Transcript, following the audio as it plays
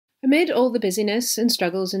Amid all the busyness and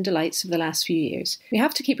struggles and delights of the last few years, we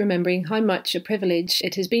have to keep remembering how much a privilege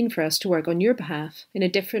it has been for us to work on your behalf in a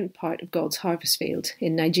different part of God's harvest field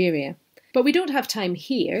in Nigeria. But we don't have time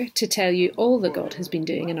here to tell you all that God has been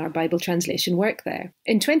doing in our Bible translation work there.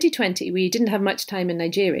 In 2020, we didn't have much time in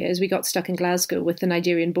Nigeria as we got stuck in Glasgow with the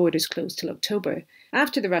Nigerian borders closed till October.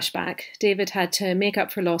 After the rush back, David had to make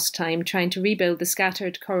up for lost time trying to rebuild the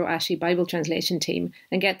scattered Koro-Ashi Bible translation team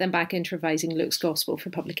and get them back into revising Luke's Gospel for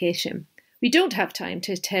publication. We don't have time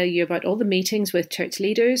to tell you about all the meetings with church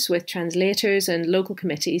leaders, with translators and local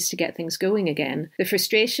committees to get things going again, the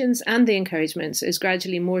frustrations and the encouragements as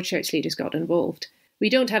gradually more church leaders got involved. We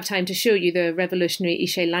don't have time to show you the revolutionary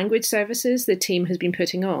Ishe language services the team has been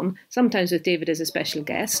putting on, sometimes with David as a special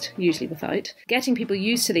guest, usually without, getting people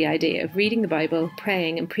used to the idea of reading the Bible,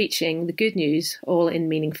 praying and preaching the good news, all in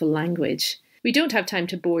meaningful language. We don't have time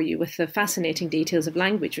to bore you with the fascinating details of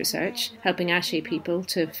language research, helping Ashe people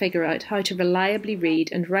to figure out how to reliably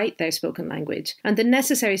read and write their spoken language, and the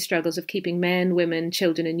necessary struggles of keeping men, women,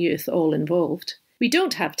 children and youth all involved. We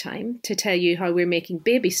don't have time to tell you how we're making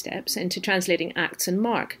baby steps into translating Acts and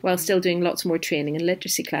Mark, while still doing lots more training and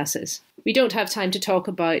literacy classes. We don't have time to talk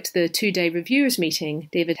about the 2-day reviewers meeting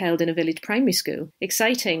David held in a village primary school.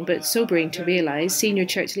 Exciting but sobering to realise senior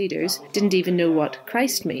church leaders didn't even know what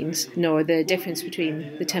Christ means, nor the difference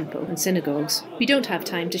between the temple and synagogues. We don't have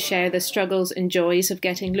time to share the struggles and joys of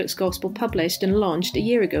getting Luke's Gospel published and launched a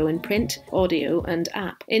year ago in print, audio and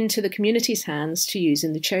app, into the community's hands to use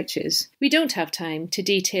in the churches. We don't have time to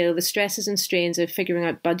detail the stresses and strains of figuring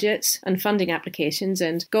out budgets and funding applications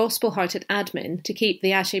and gospel-hearted admin to keep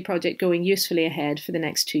the Ashe project going usefully ahead for the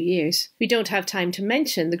next 2 years. We don't have time to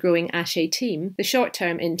mention the growing Ashe team, the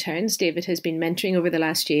short-term interns David has been mentoring over the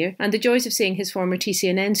last year, and the joys of seeing his former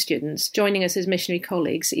TCNN students joining us as missionary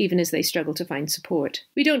colleagues even as they struggle to find support.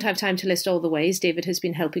 We don't have time to list all the ways David has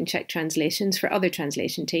been helping check translations for other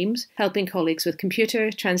translation teams, helping colleagues with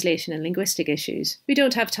computer, translation and linguistic issues. We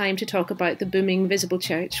don't have time to talk about the booming visible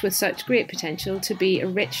church with such great potential to be a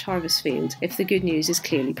rich harvest field if the good news is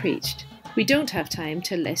clearly preached. We don't have time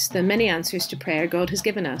to list the many answers to prayer God has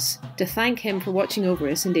given us, to thank him for watching over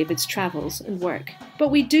us in David's travels and work.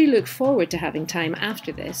 But we do look forward to having time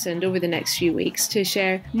after this and over the next few weeks to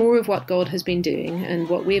share more of what God has been doing and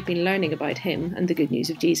what we have been learning about him and the good news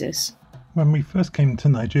of Jesus. When we first came to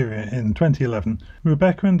Nigeria in 2011,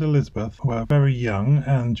 Rebecca and Elizabeth were very young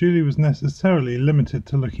and Julie was necessarily limited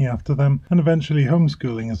to looking after them and eventually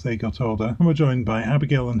homeschooling as they got older, and were joined by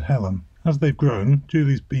Abigail and Helen. As they've grown,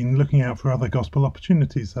 Julie's been looking out for other gospel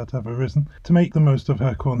opportunities that have arisen to make the most of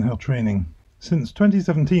her Cornhill training. Since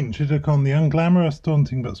 2017, she took on the unglamorous,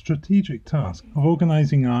 daunting but strategic task of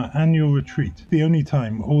organising our annual retreat, the only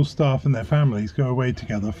time all staff and their families go away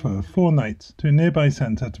together for 4 nights to a nearby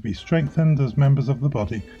centre to be strengthened as members of the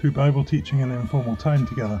body through Bible teaching and informal time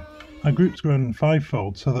together. Our group's grown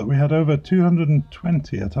 5-fold so that we had over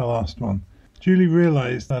 220 at our last one. Julie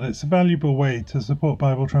realised that it's a valuable way to support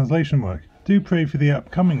Bible translation work. Do pray for the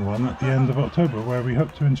upcoming one at the end of October, where we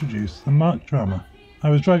hope to introduce the Mark drama.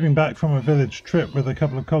 I was driving back from a village trip with a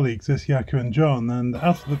couple of colleagues, Isyaku and John, and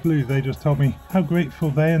out of the blue they just told me how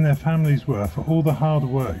grateful they and their families were for all the hard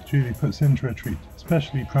work Julie puts into retreat,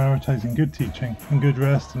 especially prioritising good teaching and good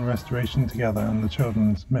rest and restoration together in the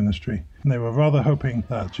children's ministry. And they were rather hoping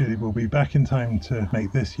that Julie will be back in time to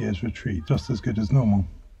make this year's retreat just as good as normal.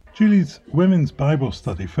 Julie's women's Bible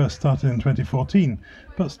study first started in 2014,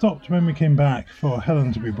 but stopped when we came back for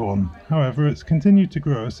Helen to be born. However, it's continued to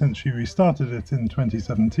grow since she restarted it in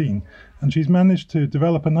 2017, and she's managed to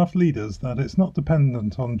develop enough leaders that it's not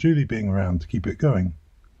dependent on Julie being around to keep it going.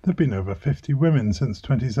 There have been over 50 women since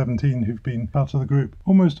 2017 who've been part of the group.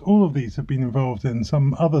 Almost all of these have been involved in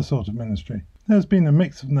some other sort of ministry. There's been a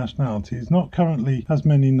mix of nationalities, not currently as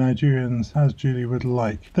many Nigerians as Julie would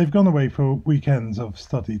like. They've gone away for weekends of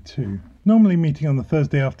study too. Normally meeting on the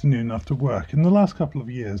Thursday afternoon after work, in the last couple of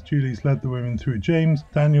years Julie's led the women through James,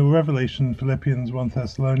 Daniel, Revelation, Philippians, 1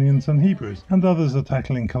 Thessalonians and Hebrews, and others are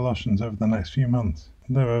tackling Colossians over the next few months.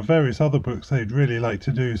 There are various other books they'd really like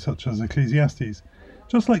to do, such as Ecclesiastes.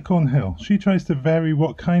 Just like Cornhill, she tries to vary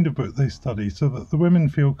what kind of book they study so that the women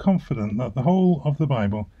feel confident that the whole of the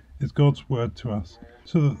Bible is God's word to us,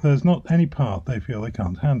 so that there's not any part they feel they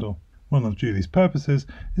can't handle. One of Julie's purposes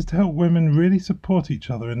is to help women really support each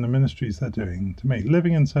other in the ministries they're doing to make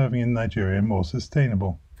living and serving in Nigeria more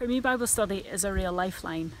sustainable. For me, Bible study is a real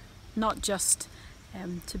lifeline, not just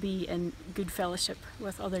to be in good fellowship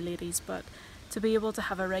with other ladies, but to be able to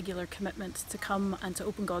have a regular commitment to come and to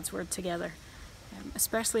open God's word together.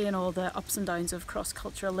 Especially in all the ups and downs of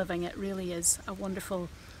cross-cultural living, it really is a wonderful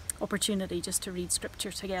opportunity just to read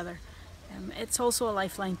scripture together. It's also a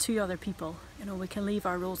lifeline to other people. We can leave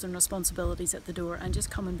our roles and responsibilities at the door and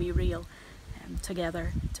just come and be real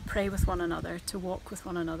together, to pray with one another, to walk with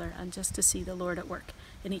one another, and just to see the Lord at work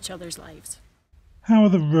in each other's lives. How are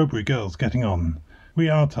the Rowbory girls getting on? We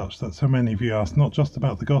are touched that so many of you asked not just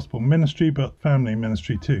about the gospel ministry, but family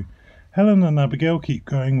ministry too. Helen and Abigail keep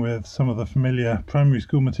going with some of the familiar primary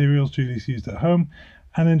school materials Julie's used at home,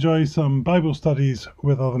 and enjoy some Bible studies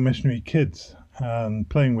with other missionary kids, and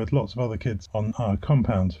playing with lots of other kids on our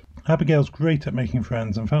compound. Abigail's great at making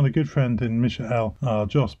friends and found a good friend in Michelle, our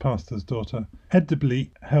Joss pastor's daughter. Ed de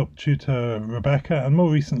Bleat helped tutor Rebecca and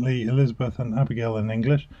more recently Elizabeth and Abigail in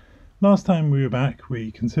English. Last time we were back,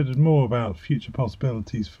 we considered more about future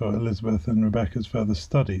possibilities for Elizabeth and Rebecca's further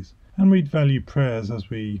studies, and we'd value prayers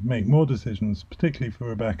as we make more decisions, particularly for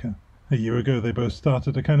Rebecca. A year ago they both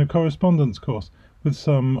started a kind of correspondence course with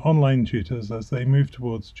some online tutors as they move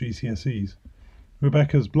towards GCSEs.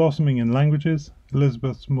 Rebecca's blossoming in languages,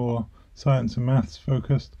 Elizabeth's more science and maths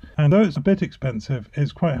focused, and though it's a bit expensive,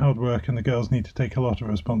 it's quite hard work and the girls need to take a lot of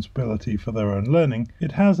responsibility for their own learning.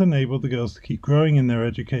 It has enabled the girls to keep growing in their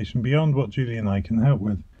education beyond what Julie and I can help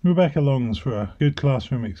with. Rebecca longs for a good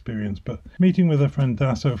classroom experience, but meeting with her friend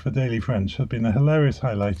Dasso for daily French has been a hilarious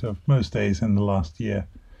highlight of most days in the last year.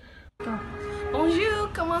 Bonjour,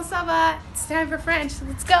 comment ça va? It's time for French,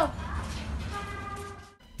 let's go!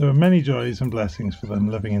 There are many joys and blessings for them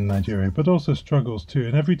living in Nigeria, but also struggles too,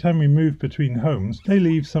 and every time we move between homes, they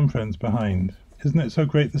leave some friends behind. Isn't it so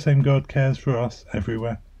great the same God cares for us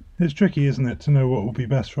everywhere? It's tricky, isn't it, to know what will be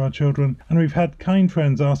best for our children, and we've had kind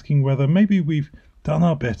friends asking whether maybe we've done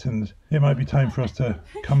our bit and it might be time for us to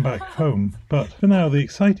come back home. But for now, the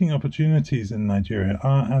exciting opportunities in Nigeria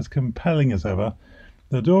are as compelling as ever.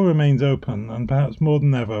 The door remains open, and perhaps more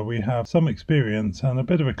than ever we have some experience and a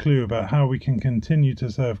bit of a clue about how we can continue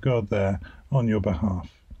to serve God there on your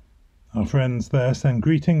behalf. Our friends there send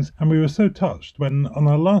greetings, and we were so touched when on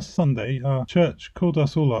our last Sunday our church called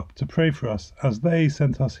us all up to pray for us as they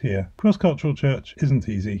sent us here. Cross-cultural church isn't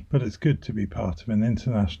easy, but it's good to be part of an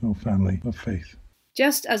international family of faith.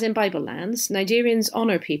 Just as in Bible lands, Nigerians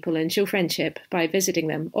honour people and show friendship by visiting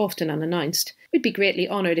them, often unannounced. We'd be greatly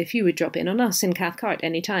honoured if you would drop in on us in Cathcart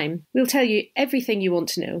any time. We'll tell you everything you want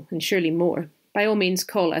to know, and surely more. By all means,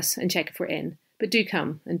 call us and check if we're in. But do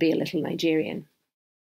come and be a little Nigerian.